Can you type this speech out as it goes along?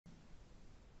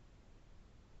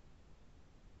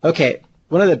Okay,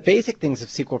 one of the basic things of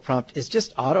SQL Prompt is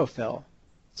just autofill.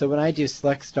 So when I do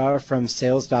select star from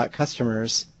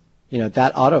sales.customers,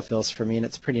 that autofills for me, and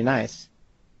it's pretty nice.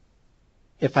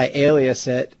 If I alias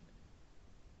it,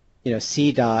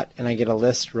 C dot, and I get a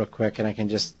list real quick, and I can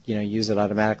just, use it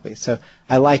automatically. So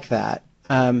I like that.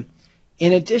 In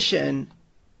addition,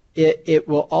 it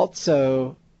will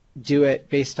also do it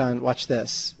based on, watch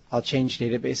this. I'll change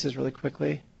databases really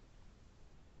quickly.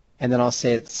 And then I'll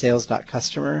say it's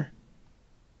sales.customer.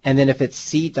 And then if it's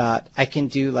C dot, I can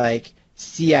do like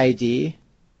CID.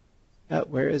 Oh,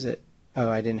 where is it? Oh,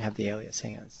 I didn't have the alias.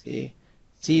 Hang on.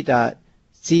 C dot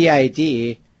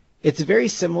CID. It's very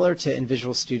similar to in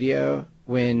Visual Studio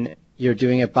when you're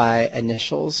doing it by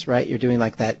initials, right? You're doing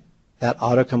like that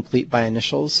autocomplete by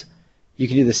initials. You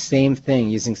can do the same thing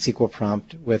using SQL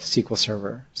Prompt with SQL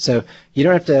Server. So you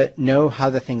don't have to know how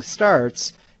the thing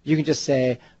starts. You can just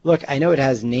say, look, I know it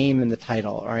has name in the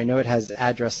title, or I know it has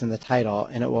address in the title,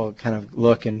 and it will kind of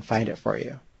look and find it for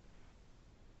you.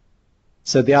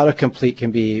 So the autocomplete can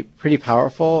be pretty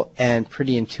powerful and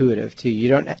pretty intuitive too. You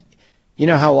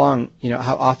know how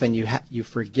often you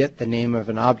forget the name of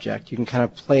an object. You can kind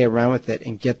of play around with it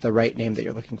and get the right name that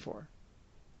you're looking for.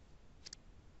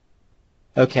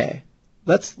 Okay,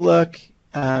 let's look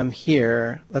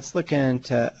here. Let's look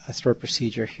into a stored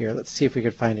procedure here. Let's see if we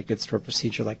could find a good stored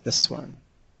procedure like this one.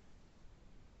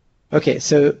 Okay,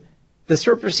 so the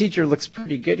stored procedure looks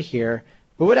pretty good here,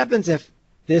 but what happens if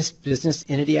this business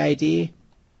entity ID,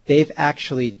 they've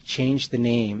actually changed the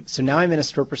name? So now I'm in a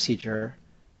stored procedure.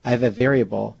 I have a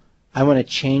variable. I want to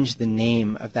change the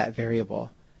name of that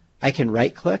variable. I can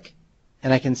right-click,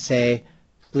 and I can say,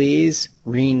 please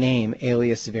rename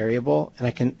alias variable,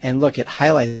 and look, it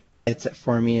highlights it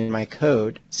for me in my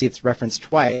code. See, it's referenced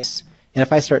twice, and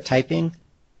if I start typing,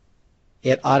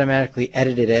 it automatically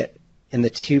edited it in the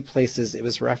two places it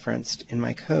was referenced in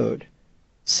my code.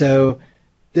 So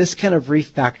this kind of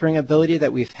refactoring ability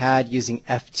that we've had using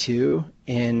F2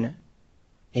 in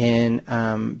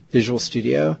Visual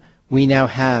Studio, we now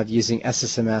have using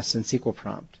SSMS and SQL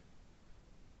Prompt.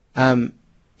 And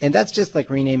that's just like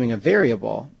renaming a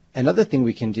variable. Another thing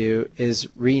we can do is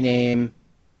rename,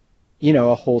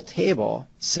 a whole table.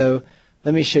 So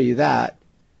let me show you that.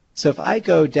 So if I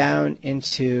go down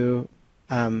into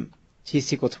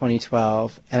T-SQL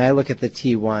 2012 and I look at the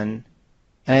T1,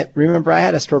 and remember I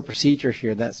had a stored procedure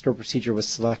here. That stored procedure was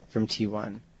select from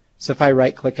T1. So if I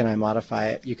right click and I modify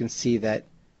it, you can see that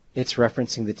it's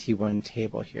referencing the T1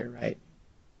 table here, right?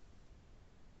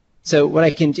 So what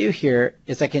I can do here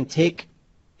is I can take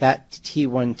that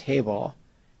T1 table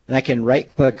and I can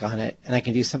right click on it and I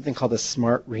can do something called a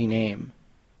smart rename.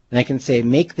 And I can say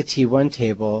make the T1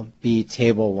 table be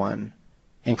table 1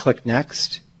 and click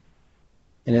next.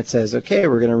 And it says, okay,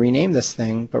 we're going to rename this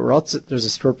thing, but there's a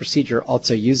stored procedure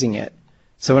also using it.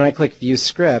 So when I click view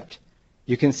script,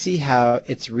 you can see how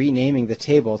it's renaming the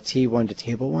table T1 to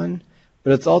table 1,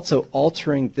 but it's also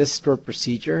altering this stored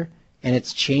procedure and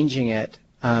it's changing it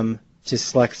to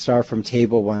select star from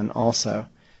table 1 also.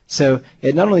 So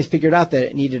it not only figured out that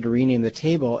it needed to rename the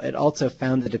table, it also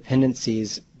found the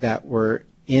dependencies that were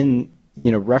in,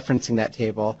 referencing that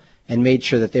table and made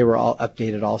sure that they were all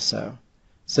updated also.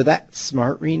 So that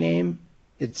smart rename,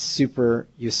 it's super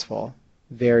useful,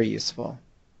 very useful.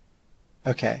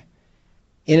 Okay.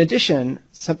 In addition,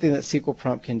 something that SQL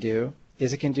Prompt can do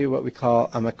is it can do what we call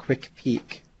a quick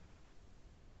peek.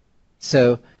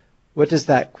 So what does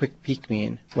that quick peek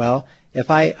mean? Well,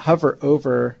 if I hover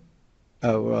over,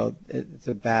 it's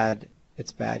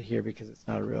bad here because it's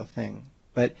not a real thing.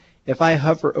 But if I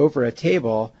hover over a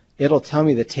table, it'll tell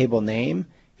me the table name,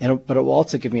 but it will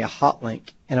also give me a hot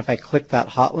link. And if I click that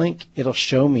hot link, it'll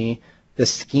show me the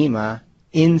schema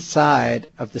inside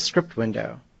of the script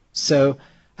window. So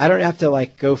I don't have to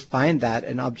go find that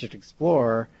in Object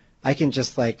Explorer. I can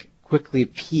just quickly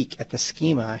peek at the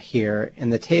schema here in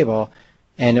the table,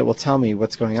 and it will tell me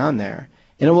what's going on there.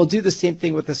 And it will do the same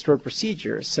thing with the stored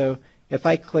procedure. So if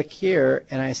I click here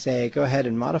and I say, go ahead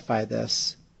and modify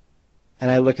this, and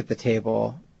I look at the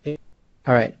table,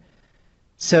 all right.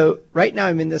 So right now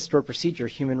I'm in this stored procedure,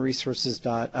 human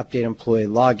resources.update employee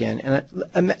login,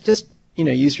 and just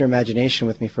use your imagination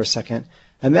with me for a second.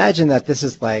 Imagine that this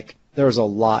is there's a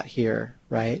lot here,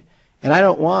 right? And I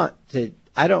don't want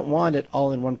it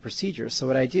all in one procedure. So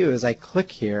what I do is I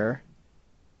click here,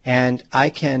 and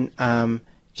I can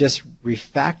just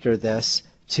refactor this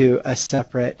to a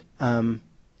separate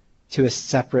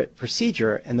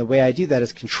procedure. And the way I do that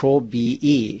is Control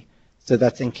BE. So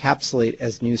that's encapsulate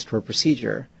as new stored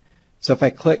procedure. So if I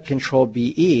click Control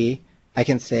BE, I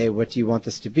can say, what do you want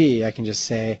this to be? I can just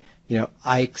say,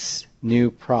 Ike's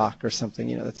new proc or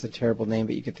something. That's a terrible name,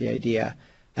 but you get the idea.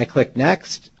 I click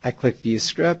next, I click view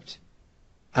script,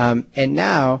 and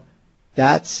now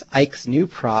that's Ike's new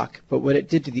proc, but what it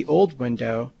did to the old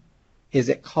window is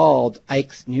it called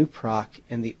Ike's new proc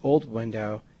in the old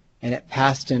window, and it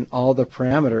passed in all the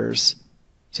parameters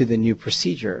to the new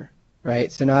procedure,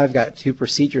 right? So now I've got two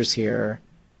procedures here,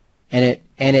 and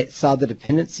it saw the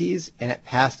dependencies, and it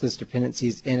passed those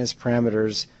dependencies in as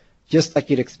parameters, just like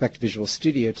you'd expect Visual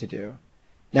Studio to do.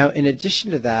 Now, in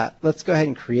addition to that, let's go ahead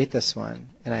and create this one,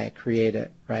 and I create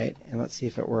it, right? And let's see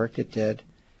if it worked. It did.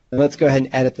 And let's go ahead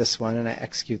and edit this one, and I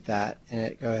execute that, and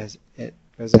it goes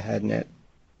ahead and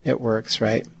it works,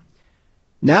 right?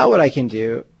 Now what I can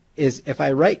do is if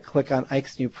I right-click on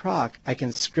Ike's new proc, I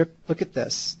can script. Look at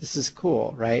this. This is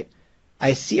cool, right?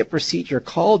 I see a procedure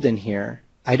called in here.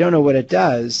 I don't know what it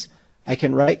does. I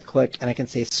can right-click, and I can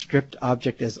say script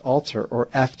object as alter, or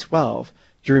F12.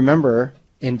 Do you remember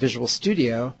in Visual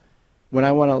Studio, when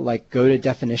I want to go to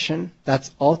definition,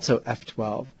 that's also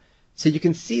F12. So you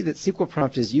can see that SQL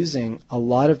Prompt is using a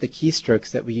lot of the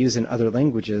keystrokes that we use in other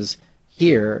languages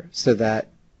here so that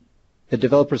the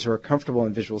developers who are comfortable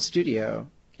in Visual Studio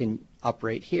can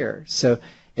operate here. So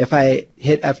if I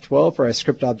hit F12 or I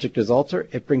script object as alter,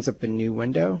 it brings up a new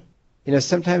window.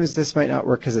 Sometimes this might not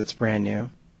work because it's brand new.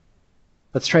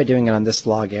 Let's try doing it on this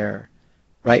log error.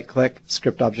 Right-click,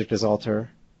 script object as alter,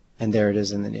 and there it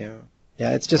is in the new.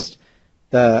 Yeah, it's just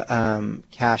the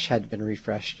cache hadn't been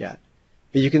refreshed yet.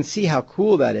 But you can see how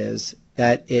cool that is,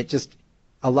 that it just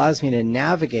allows me to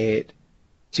navigate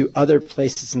to other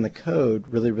places in the code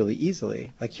really, really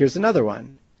easily. Like here's another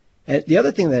one. And the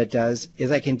other thing that it does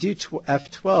is I can do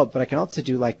F12, but I can also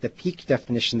do the peak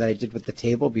definition that I did with the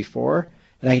table before,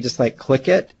 and I can just click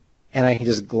it, and I can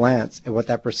just glance at what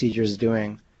that procedure is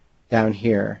doing down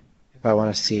here. If I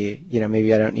want to see,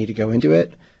 maybe I don't need to go into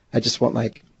it. I just want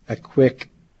a quick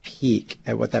peek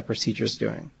at what that procedure is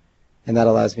doing. And that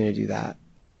allows me to do that.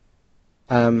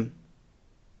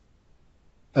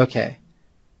 Okay.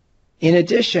 In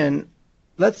addition,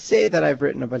 let's say that I've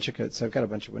written a bunch of code. So I've got a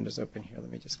bunch of windows open here.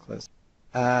 Let me just close.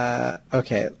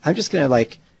 Okay, I'm just going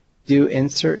to do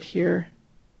insert here.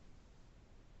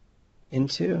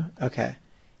 Into, okay.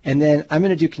 And then I'm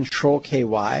going to do Control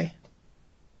KY.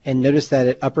 And notice that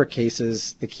it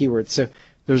uppercases the keyword. So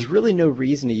there's really no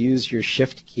reason to use your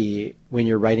Shift key when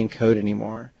you're writing code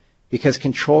anymore, because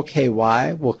Control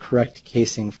KY will correct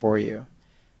casing for you.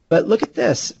 But look at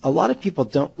this. A lot of people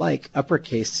don't like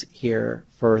uppercase here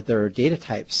for their data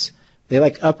types. They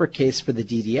like uppercase for the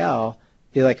DDL.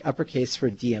 They like uppercase for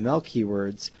DML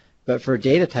keywords. But for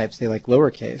data types, they like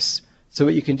lowercase. So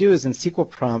what you can do is in SQL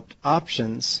Prompt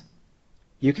options,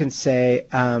 you can say,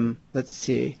 let's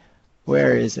see,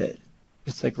 where is it?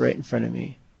 It's right in front of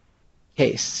me.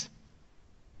 Case.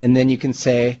 And then you can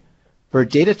say, for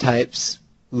data types,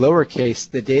 lowercase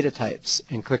the data types,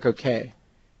 and click OK.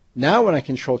 Now when I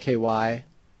Control KY,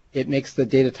 it makes the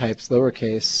data types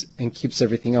lowercase and keeps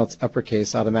everything else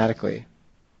uppercase automatically.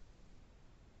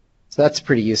 So that's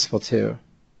pretty useful too.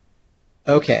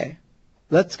 Okay,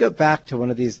 let's go back to one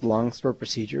of these long store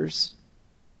procedures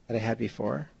that I had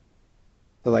before.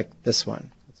 So this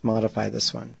one. Let's modify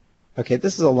this one. Okay,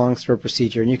 this is a long store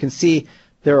procedure, and you can see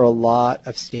there are a lot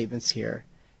of statements here.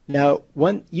 Now,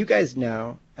 you guys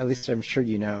know, at least I'm sure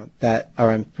you know,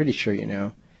 or I'm pretty sure you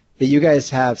know, that you guys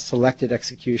have selected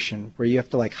execution where you have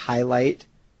to highlight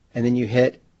and then you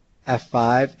hit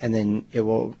F5 and then it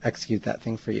will execute that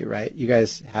thing for you, right? You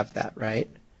guys have that, right?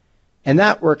 And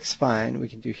that works fine. We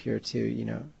can do here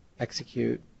too,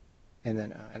 execute, and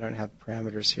then I don't have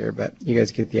parameters here, but you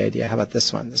guys get the idea. How about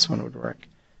this one? This one would work.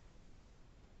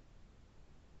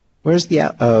 Where's the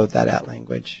that at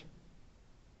language?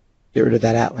 Get rid of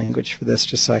that at language for this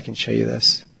just so I can show you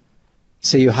this.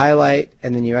 So you highlight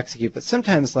and then you execute, but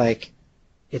sometimes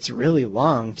it's really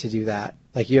long to do that.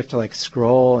 You have to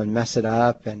scroll and mess it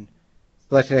up, and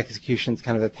selected execution is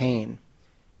kind of a pain.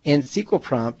 In SQL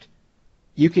Prompt,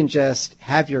 you can just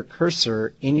have your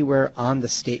cursor anywhere on the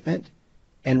statement,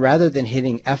 and rather than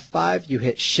hitting F5, you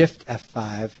hit Shift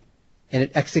F5, and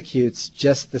it executes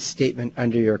just the statement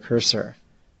under your cursor.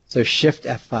 So Shift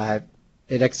F5,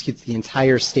 it executes the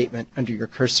entire statement under your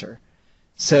cursor.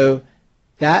 So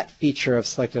that feature of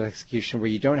selected execution where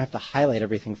you don't have to highlight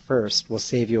everything first will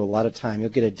save you a lot of time. You'll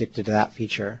get addicted to that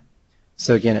feature.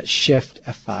 So again, it's Shift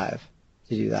F5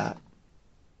 to do that.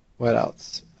 What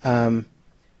else?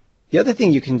 The other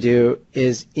thing you can do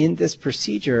is in this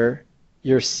procedure,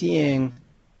 you're seeing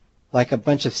a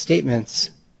bunch of statements.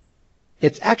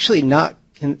 It's actually not,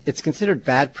 it's considered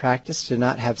bad practice to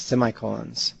not have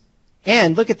semicolons.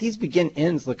 And look at these begin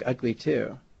ends look ugly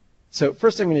too. So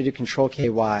first I'm going to do Control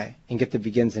KY and get the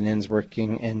begins and ends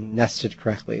working and nested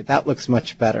correctly. That looks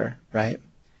much better, right?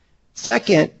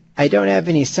 Second, I don't have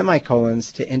any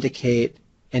semicolons to indicate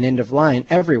an end of line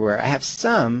everywhere. I have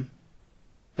some,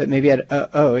 but maybe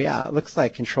oh yeah, it looks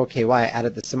like Control KY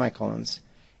added the semicolons.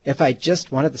 If I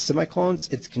just wanted the semicolons,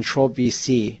 it's Control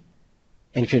BC,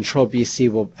 and Control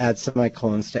BC will add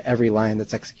semicolons to every line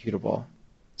that's executable.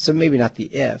 So maybe not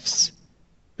the ifs,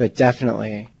 but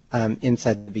definitely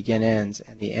inside the begin ends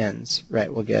and the ends,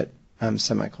 right, we'll get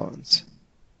semicolons.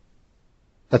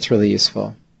 That's really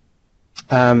useful.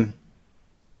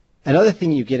 Another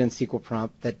thing you get in SQL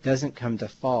Prompt that doesn't come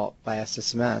default by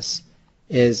SSMS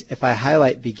is if I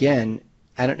highlight begin,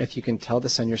 I don't know if you can tell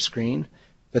this on your screen,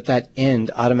 but that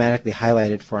end automatically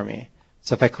highlighted for me.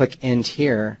 So if I click end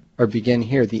here or begin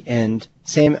here, the end,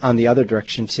 same on the other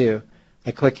direction too.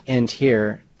 I click end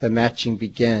here, the matching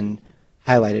begin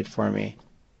highlighted for me.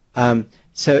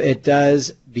 So it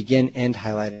does begin end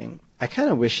highlighting. I kind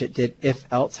of wish it did if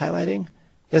else highlighting.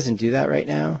 It doesn't do that right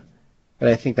now, but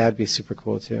I think that would be super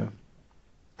cool too.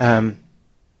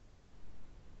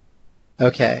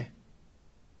 Okay.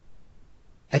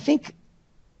 I think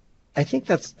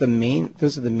that's the main,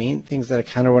 those are the main things that I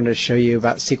kind of wanted to show you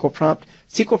about SQL Prompt.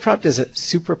 SQL Prompt is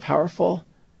super powerful,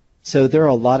 so there are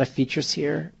a lot of features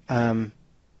here, and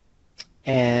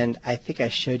I think I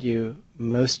showed you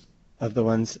most of the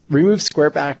ones. Remove square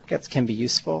brackets can be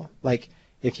useful. Like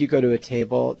if you go to a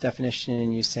table definition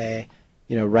and you say,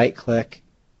 you know, right click,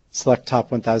 select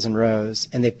top 1,000 rows,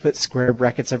 and they put square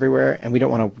brackets everywhere, and we don't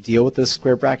want to deal with those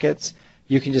square brackets,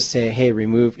 you can just say, hey,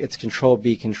 remove, it's Control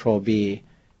B,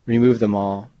 remove them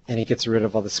all, and it gets rid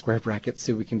of all the square brackets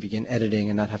so we can begin editing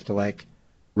and not have to like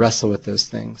wrestle with those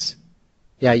things.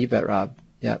 Yeah, you bet, Rob.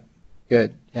 Yep,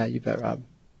 good. Yeah, you bet, Rob.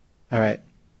 All right.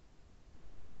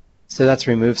 So that's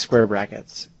remove square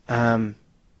brackets.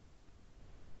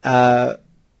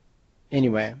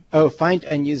 Anyway, find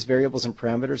unused variables and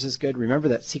parameters is good. Remember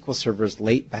that SQL Server is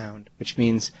late bound, which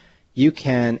means you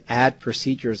can add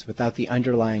procedures without the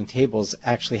underlying tables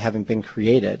actually having been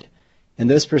created. And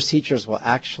those procedures will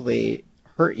actually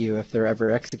hurt you if they're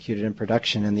ever executed in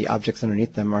production and the objects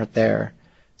underneath them aren't there.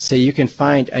 So you can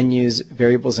find unused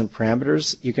variables and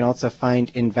parameters. You can also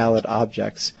find invalid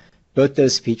objects. Both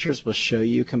those features will show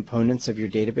you components of your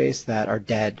database that are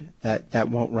dead, that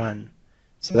won't run.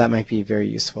 So that might be very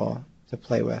useful to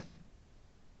play with.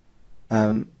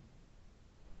 Any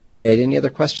other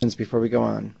questions before we go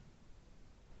on?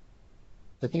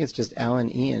 I think it's just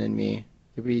Alan, Ian, and me.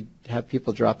 Did we have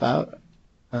people drop out?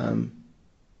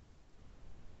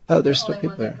 Oh, there's still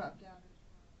people there.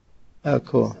 Oh,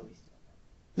 cool.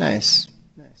 Nice.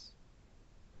 Nice.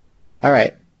 All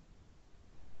right.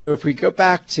 So if we go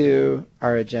back to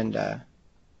our agenda,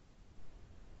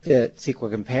 at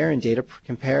SQL Compare and Data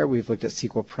Compare, we've looked at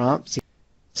SQL Prompt.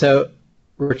 So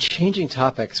we're changing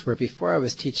topics where before I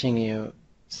was teaching you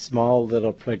small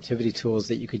little productivity tools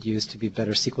that you could use to be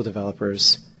better SQL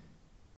developers.